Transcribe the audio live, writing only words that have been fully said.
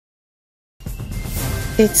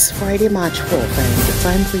It's Friday, March 4th, and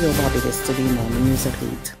time for your Barbados Today morning news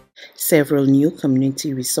update. Several new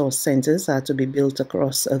community resource centers are to be built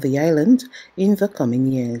across the island in the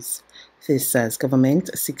coming years. This as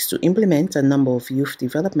government seeks to implement a number of youth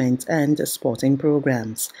development and sporting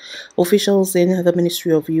programs. Officials in the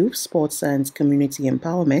Ministry of Youth, Sports and Community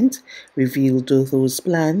Empowerment revealed those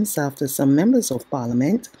plans after some members of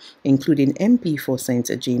Parliament, including MP for St.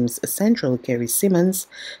 James Central Kerry Simmons,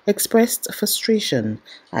 expressed frustration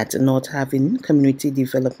at not having community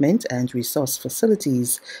development and resource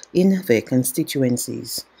facilities in their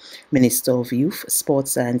constituencies. Minister of Youth,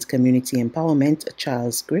 Sports and Community Empowerment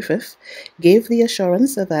Charles Griffith gave the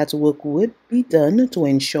assurance that work would be done to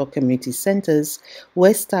ensure community centres were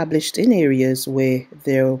established in areas where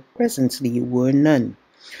there presently were none.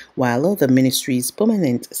 While the ministry's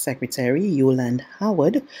permanent secretary, Yolande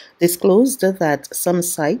Howard, disclosed that some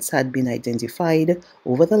sites had been identified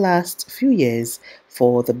over the last few years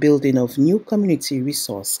for the building of new community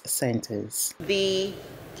resource centres. The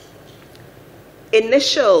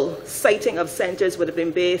initial siting of centres would have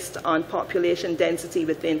been based on population density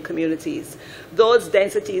within communities. Those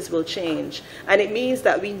densities will change, and it means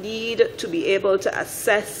that we need to be able to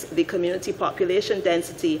assess the community population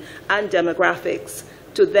density and demographics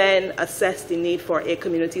to then assess the need for a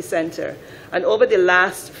community centre. And over the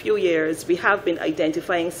last few years, we have been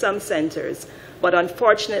identifying some centres, but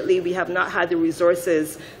unfortunately, we have not had the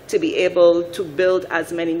resources to be able to build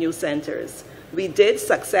as many new centres. We did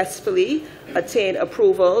successfully attain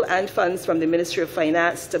approval and funds from the Ministry of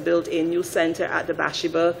Finance to build a new centre at the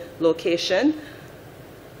Bathsheba location.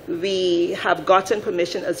 We have gotten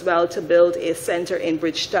permission as well to build a centre in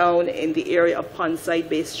Bridgetown in the area of Pondside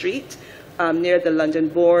Bay Street, near the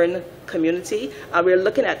London-born community. We're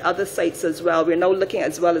looking at other sites as well. We're now looking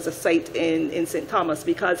as well as a site in St. Thomas,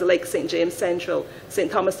 because like St. James Central, St.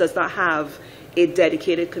 Thomas does not have a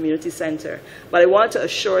dedicated community centre. But I want to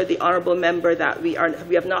assure the honourable member that we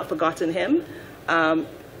have not forgotten him.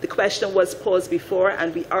 The question was posed before,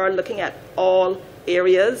 and we are looking at all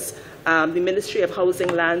areas. The Ministry of Housing,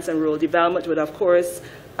 Lands and Rural Development would, of course,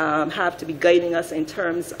 have to be guiding us in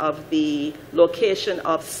terms of the location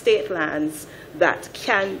of state lands that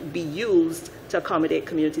can be used to accommodate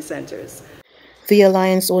community centres. The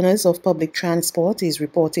Alliance Owners of Public Transport is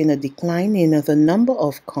reporting a decline in the number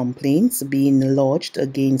of complaints being lodged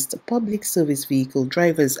against public service vehicle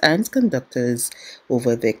drivers and conductors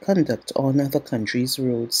over their conduct on the country's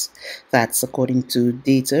roads. That's according to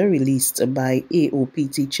data released by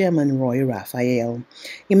AOPT Chairman Roy Raphael.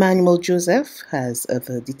 Emmanuel Joseph has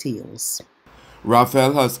the details.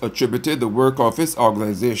 Raphael has attributed the work of his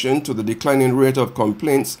organization to the declining rate of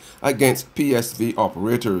complaints against PSV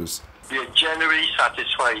operators. We are generally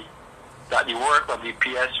satisfied that the work of the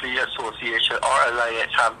PSV Association or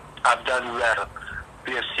Alliance have done well.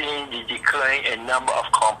 We have seen the decline in number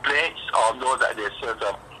of complaints, although that there's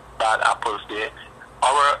certain bad apples there.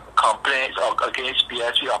 Our complaints against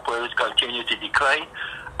PSV operators continue to decline,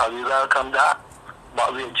 and we welcome that.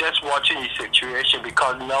 But we're just watching the situation,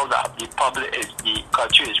 because now that the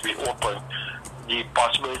country is reopened, the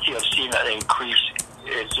possibility of seeing an increase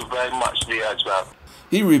is very much there as well.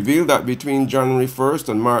 He revealed that between January 1st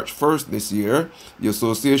and March 1st this year, the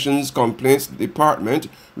association's complaints department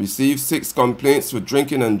received 6 complaints for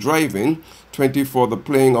drinking and driving, 20 for the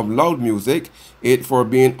playing of loud music, 8 for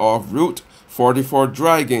being off route, 40 for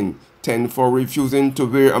dragging, 10 for refusing to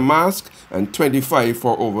wear a mask, and 25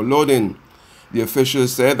 for overloading. The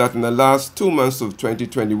officials said that in the last 2 months of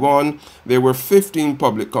 2021, there were 15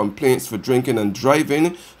 public complaints for drinking and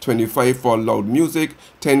driving, 25 for loud music,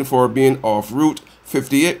 10 for being off route,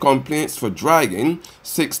 58 complaints for dragging,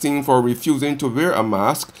 16 for refusing to wear a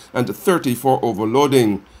mask, and 30 for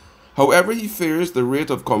overloading. However, he fears the rate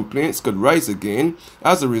of complaints could rise again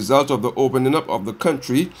as a result of the opening up of the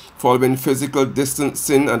country following physical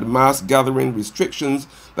distancing and mass gathering restrictions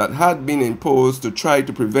that had been imposed to try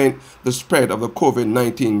to prevent the spread of the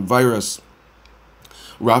COVID-19 virus.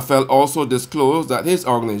 Raphael also disclosed that his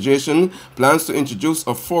organization plans to introduce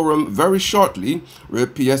a forum very shortly where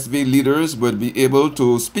PSV leaders would be able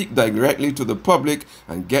to speak directly to the public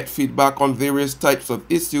and get feedback on various types of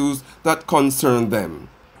issues that concern them.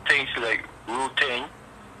 Things like routing,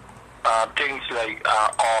 things like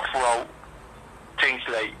off-road, things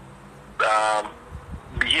like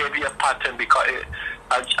behavior pattern, because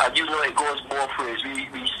as you know, it goes both ways.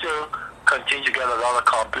 We still continue to get a lot of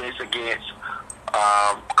complaints against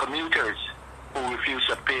commuters who refuse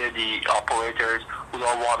to pay the operators, who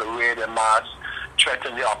don't want to wear the mask,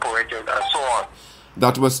 threaten the operators, and so on.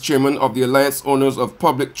 That was Chairman of the Alliance Owners of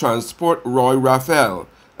Public Transport, Roy Raphael.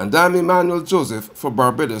 And I'm Emmanuel Joseph for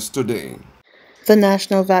Barbados Today. The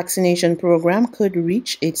national vaccination program could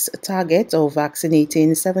reach its target of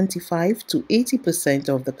vaccinating 75 to 80%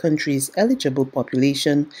 of the country's eligible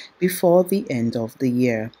population before the end of the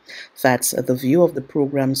year. That's the view of the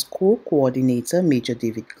program's co-coordinator, Major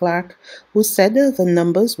David Clark, who said the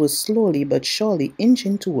numbers were slowly but surely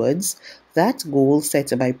inching towards that goal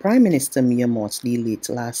set by Prime Minister Mia Mottley late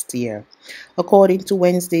last year. According to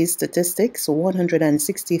Wednesday's statistics,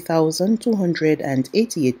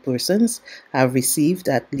 160,288 persons have received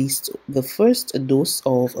at least the first dose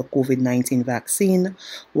of a COVID-19 vaccine,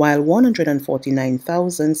 while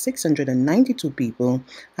 149,692 people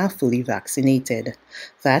are fully vaccinated.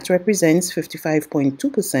 That represents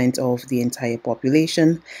 55.2% of the entire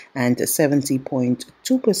population and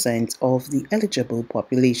 70.2% of the eligible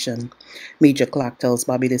population. Major Clark tells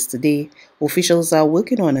Barbados Today officials are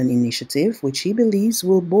working on an initiative which he believes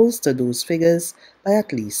will bolster those figures by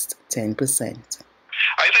at least 10%.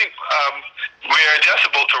 I think we are just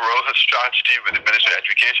about to roll a strategy with the Ministry of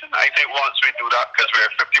Education. I think once we do that, because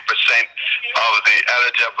we're 50% of the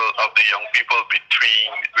eligible of the young people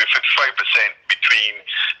we're 55% between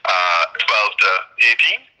 12 to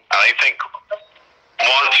 18. And I think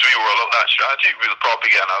once we roll out that strategy, we'll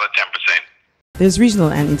probably get another 10%. There's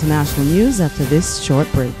regional and international news after this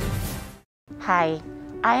short break. Hi,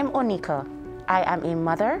 I am Onika. I am a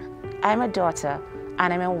mother, I'm a daughter,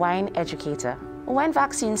 and I'm a wine educator. When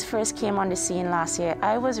vaccines first came on the scene last year,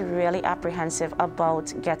 I was really apprehensive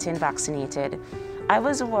about getting vaccinated. I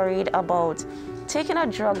was worried about taking a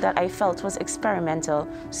drug that I felt was experimental,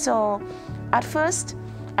 so at first,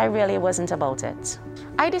 I really wasn't about it.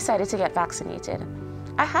 I decided to get vaccinated.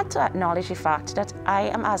 I had to acknowledge the fact that I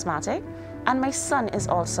am asthmatic, and my son is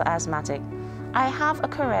also asthmatic. I have a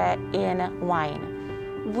career in wine.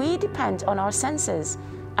 We depend on our senses,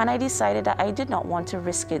 and I decided that I did not want to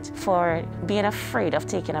risk it for being afraid of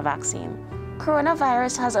taking a vaccine.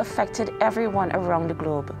 Coronavirus has affected everyone around the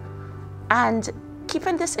globe. And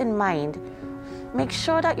keeping this in mind, make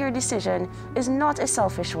sure that your decision is not a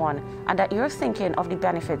selfish one and that you're thinking of the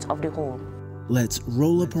benefits of the whole. Let's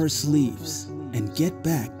roll up our sleeves and get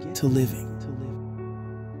back to living.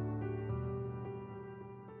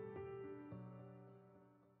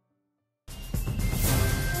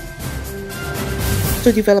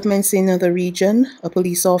 To developments in the region, a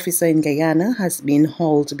police officer in Guyana has been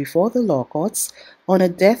hauled before the law courts on a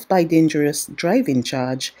death by dangerous driving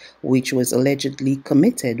charge, which was allegedly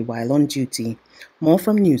committed while on duty. More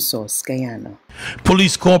from News Source Guyana.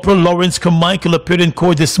 Police Corporal Lawrence Carmichael appeared in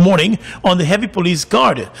court this morning on the heavy police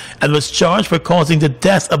guard and was charged for causing the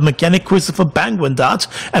death of mechanic Christopher Bangwandat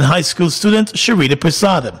and high school student Sharita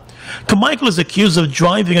Prasad. Carmichael is accused of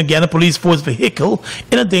driving a Guyana police force vehicle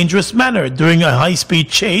in a dangerous manner during a high-speed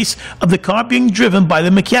chase of the car being driven by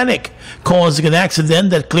the mechanic, causing an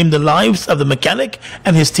accident that claimed the lives of the mechanic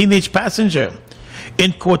and his teenage passenger.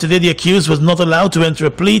 In court today, the accused was not allowed to enter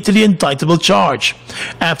a plea to the indictable charge.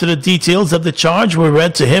 After the details of the charge were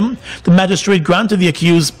read to him, the magistrate granted the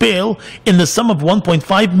accused bail in the sum of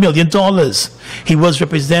 $1.5 million. He was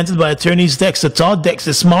represented by attorneys Dexter Todd,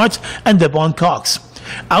 Dexter Smart, and Devon Cox.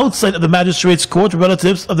 Outside of the magistrate's court,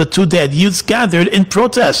 relatives of the two dead youths gathered in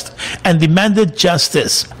protest and demanded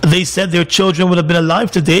justice. They said their children would have been alive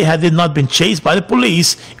today had they not been chased by the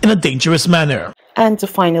police in a dangerous manner. And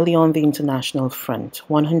finally, on the international front,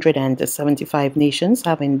 175 nations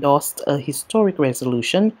have endorsed a historic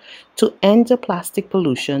resolution to end plastic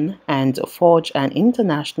pollution and forge an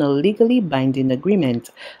international legally binding agreement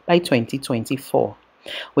by 2024.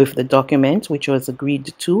 With the document, which was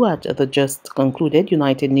agreed to at the just concluded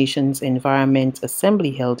United Nations Environment Assembly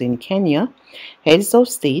held in Kenya, heads of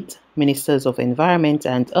state, ministers of environment,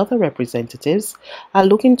 and other representatives are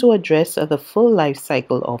looking to address the full life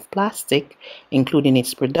cycle of plastic, including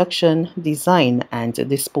its production, design, and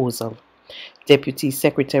disposal. Deputy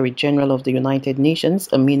Secretary General of the United Nations,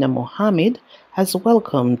 Amina Mohammed, has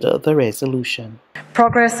welcomed the resolution.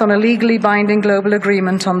 Progress on a legally binding global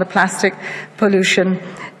agreement on the plastic pollution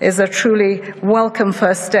is a truly welcome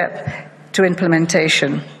first step to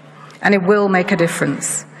implementation, and it will make a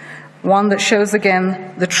difference, one that shows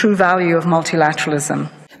again the true value of multilateralism.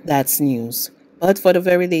 That's news. But for the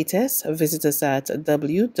very latest, visit us at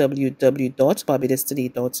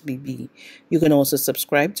www.barbadostoday.bb. You can also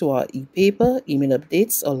subscribe to our e-paper, email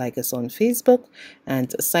updates, or like us on Facebook,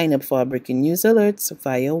 and sign up for our breaking news alerts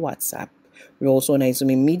via WhatsApp. We're also on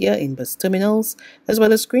Izumi Media in bus terminals, as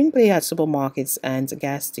well as screenplay at supermarkets and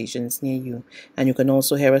gas stations near you. And you can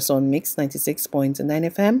also hear us on Mix 96.9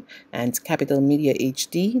 FM and Capital Media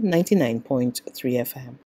HD 99.3 FM.